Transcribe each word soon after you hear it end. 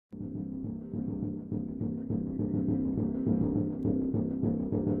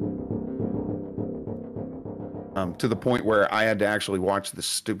to the point where I had to actually watch this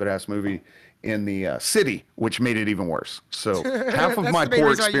stupid ass movie in the city, which made it even worse. So half of That's my the main poor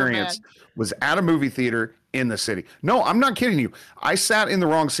reason why you're experience mad. was at a movie theater in the city. No, I'm not kidding you. I sat in the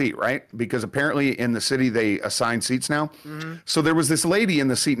wrong seat, right? Because apparently in the city they assign seats now. Mm-hmm. So there was this lady in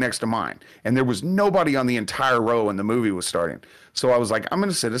the seat next to mine, and there was nobody on the entire row when the movie was starting. So I was like, I'm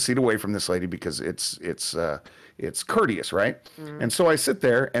going to sit a seat away from this lady because it's courteous, right? Mm-hmm. And so I sit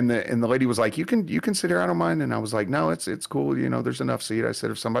there, and the lady was like, you can sit here, I don't mind. And I was like, no, it's cool, there's enough seat. I said,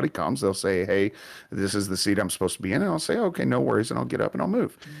 if somebody comes, they'll say, hey, this is the seat I'm supposed to be in, and I'll say, okay, no worries, and I'll get up and I'll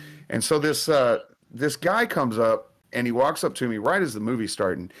move. And so this guy comes up, and he walks up to me right as the movie's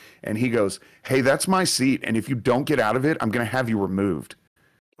starting, and he goes, hey, that's my seat, and if you don't get out of it, I'm gonna have you removed.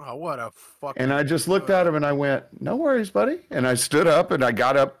 Oh, what a fucking. And I just looked at him and I went, no worries, buddy. And I stood up and I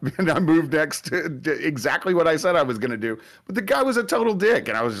got up and I moved next to exactly what I said I was going to do. But the guy was a total dick.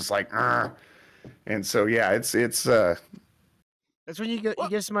 And I was just like, Ugh. And so, yeah, it's That's when you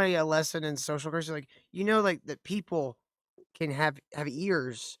give somebody a lesson in social grace. Like, like that people can have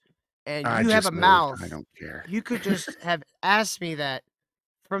ears, and I you have a just moved. mouth. I don't care. You could just have asked me that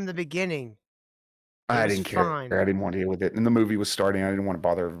from the beginning. I was didn't care. fine. I didn't want to deal with it. And the movie was starting. I didn't want to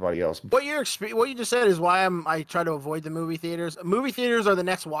bother everybody else. What you just said is why I try to avoid the movie theaters. Movie theaters are the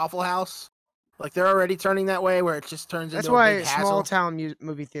next Waffle House. Like they're already turning that way, where it just turns That's into a why big hassle. small town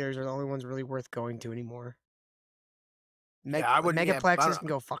movie theaters are the only ones really worth going to anymore. Megaplexes can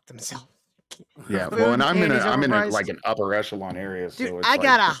go fuck themselves. Yeah, Food, well, and I'm in overpriced. like an upper echelon area. Dude, so it's I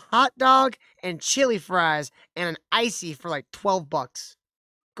got like a hot dog and chili fries and an icy for like $12.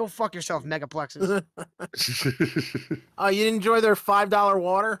 Go fuck yourself, Megaplexes. Oh, you didn't enjoy their $5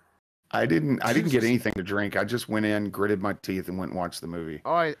 water? I didn't get anything to drink. I just went in, gritted my teeth, and went and watched the movie.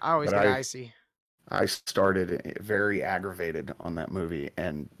 Oh, I always But get icy. I started very aggravated on that movie,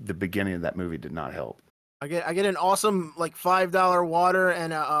 and the beginning of that movie did not help. I get an awesome like $5 water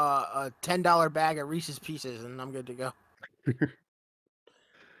and a $10 bag of Reese's Pieces, and I'm good to go.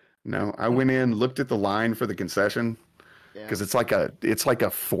 No, I went in, looked at the line for the concession because Yeah. it's like a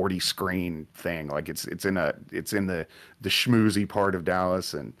 40 screen thing. Like it's in the schmoozy part of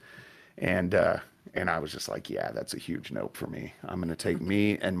Dallas, and I was just like, yeah, that's a huge nope for me. I'm gonna take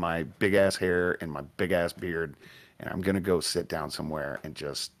me and my big ass hair and my big ass beard, and I'm gonna go sit down somewhere and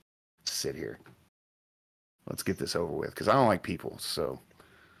just sit here. Let's get this over with because I don't like people. So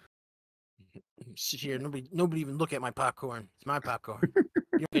Sit here. Nobody even look at my popcorn. It's my popcorn.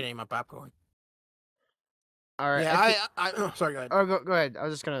 You're getting my popcorn. All right. Yeah, oh, sorry, go ahead. Oh, go ahead. I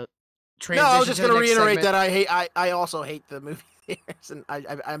was just gonna transition. No, I was just to the gonna next reiterate segment. that I also hate the movie theaters, and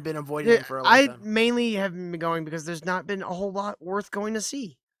I've been avoiding them for a long I time. mainly haven't been going because there's not been a whole lot worth going to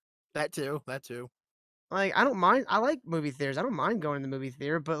see. That too. Like, I don't mind. I like movie theaters. I don't mind going to the movie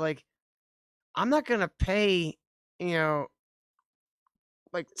theater, but like, I'm not gonna pay, like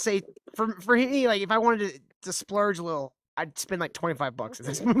say for me, like if I wanted to splurge a little, I'd spend like $25 at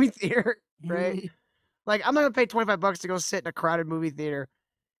this movie theater, right? Like, I'm not gonna pay $25 to go sit in a crowded movie theater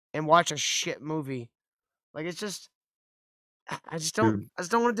and watch a shit movie. Like, it's just, I just don't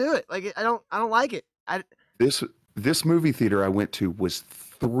want to do it. Like, I don't like it. This movie theater I went to was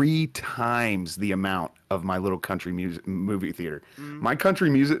 3 times the amount of my little country movie theater. My country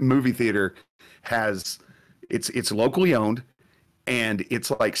movie theater has it's locally owned, and it's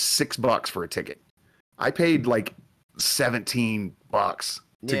like $6 for a ticket. I paid like $17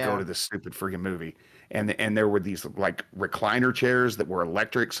 to go to this stupid freaking movie. And there were these like recliner chairs that were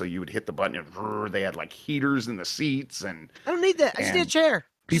electric, so you would hit the button and they had like heaters in the seats. And I don't need that. I just need a chair.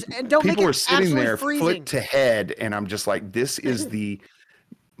 And don't people make it are sitting there freezing. foot to head, and I'm just like, this is the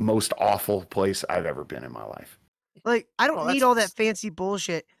most awful place I've ever been in my life. Like, I don't need all that fancy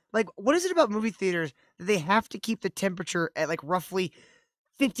bullshit. Like, what is it about movie theaters that they have to keep the temperature at like roughly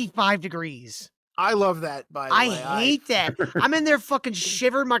 55 degrees? I love that, by the way. I hate that. I'm in there fucking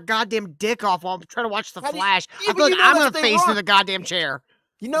shivering my goddamn dick off while I'm trying to watch The Flash. Yeah, I feel like I'm that's gonna what they face through run. the goddamn chair.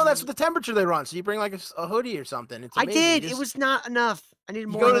 You know that's what the temperature they run. So you bring like a hoodie or something. It's I amazing. did. You It just- was not enough. I needed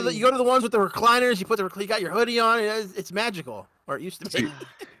You more. go to the ones with the recliners. You got your hoodie on. It's magical, or it used to be.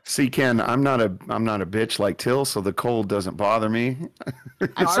 See, Ken, I'm not a bitch like Till, so the cold doesn't bother me.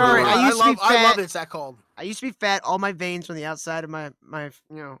 I'm sorry. I used to be fat. I love it. It's that cold. I used to be fat. All my veins on the outside of my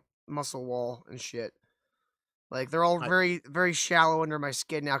muscle wall and shit. Like, they're all very, very shallow under my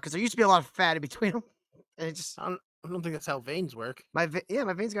skin now because there used to be a lot of fat in between them. And it just, I don't think that's how veins work. my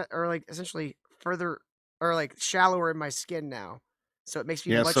veins are like essentially further or like shallower in my skin now. So it makes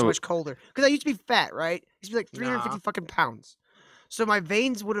me much colder. Because I used to be fat, right? I used to be like 350 fucking pounds. So my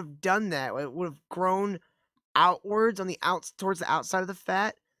veins would have done that. It would have grown outwards on the towards the outside of the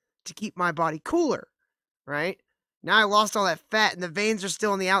fat to keep my body cooler, right? Now I lost all that fat and the veins are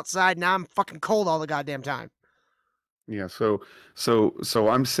still on the outside. Now I'm fucking cold all the goddamn time. Yeah, so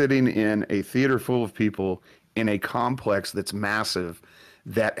I'm sitting in a theater full of people in a complex that's massive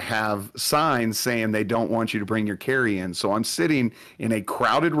that have signs saying they don't want you to bring your carry-in. So I'm sitting in a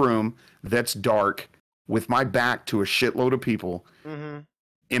crowded room that's dark with my back to a shitload of people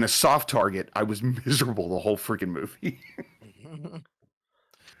in a soft target. I was miserable the whole freaking movie.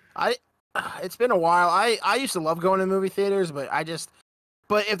 It's been a while. I used to love going to movie theaters, but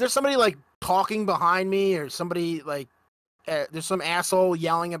if there's somebody like talking behind me or somebody like there's some asshole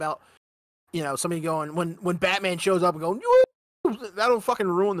yelling about, somebody going when Batman shows up and going, that'll fucking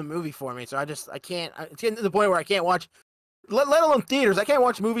ruin the movie for me. So I can't. It's getting to the point where I can't watch, let alone theaters. I can't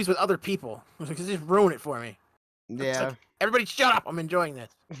watch movies with other people because they just ruin it for me. Yeah. Like, everybody shut up. I'm enjoying this.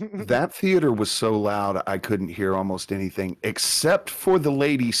 That theater was so loud I couldn't hear almost anything except for the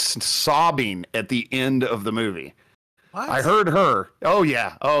lady sobbing at the end of the movie. What? I heard her. Oh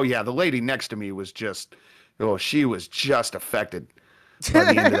yeah. The lady next to me was just, she was just affected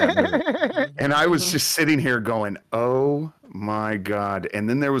by the end of that movie. And I was just sitting here going, oh my God. And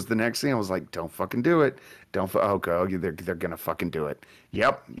then there was the next thing. I was like, don't fucking do it. They're going to fucking do it.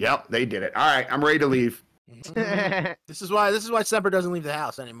 Yep. They did it. All right. I'm ready to leave. This is why Semper doesn't leave the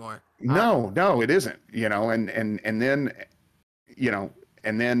house anymore. No, it isn't. And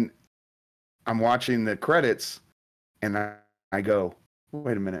then I'm watching the credits and I go,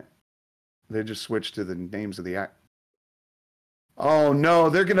 wait a minute. They just switched to the names of the act. Oh no,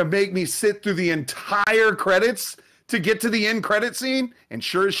 they're going to make me sit through the entire credits to get to the end credit scene. And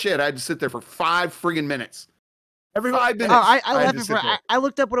sure as shit, I had to sit there for 5 friggin' minutes. 5 minutes. I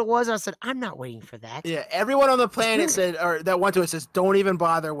looked up what it was. I said, I'm not waiting for that. Yeah, everyone on the planet said, or that went to it says, don't even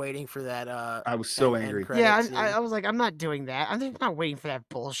bother waiting for that. I was so angry. I was like, I'm not doing that. I'm not waiting for that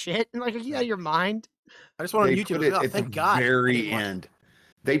bullshit. Like, are you out of your mind? I just went on YouTube. It at the very end.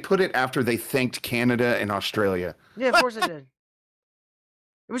 They put it after they thanked Canada and Australia. Yeah, of course they did.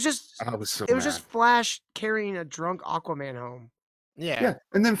 It was just. I was so It was mad. just Flash carrying a drunk Aquaman home. Yeah.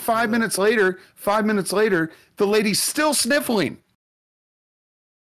 And then 5 minutes later, the lady's still sniffling.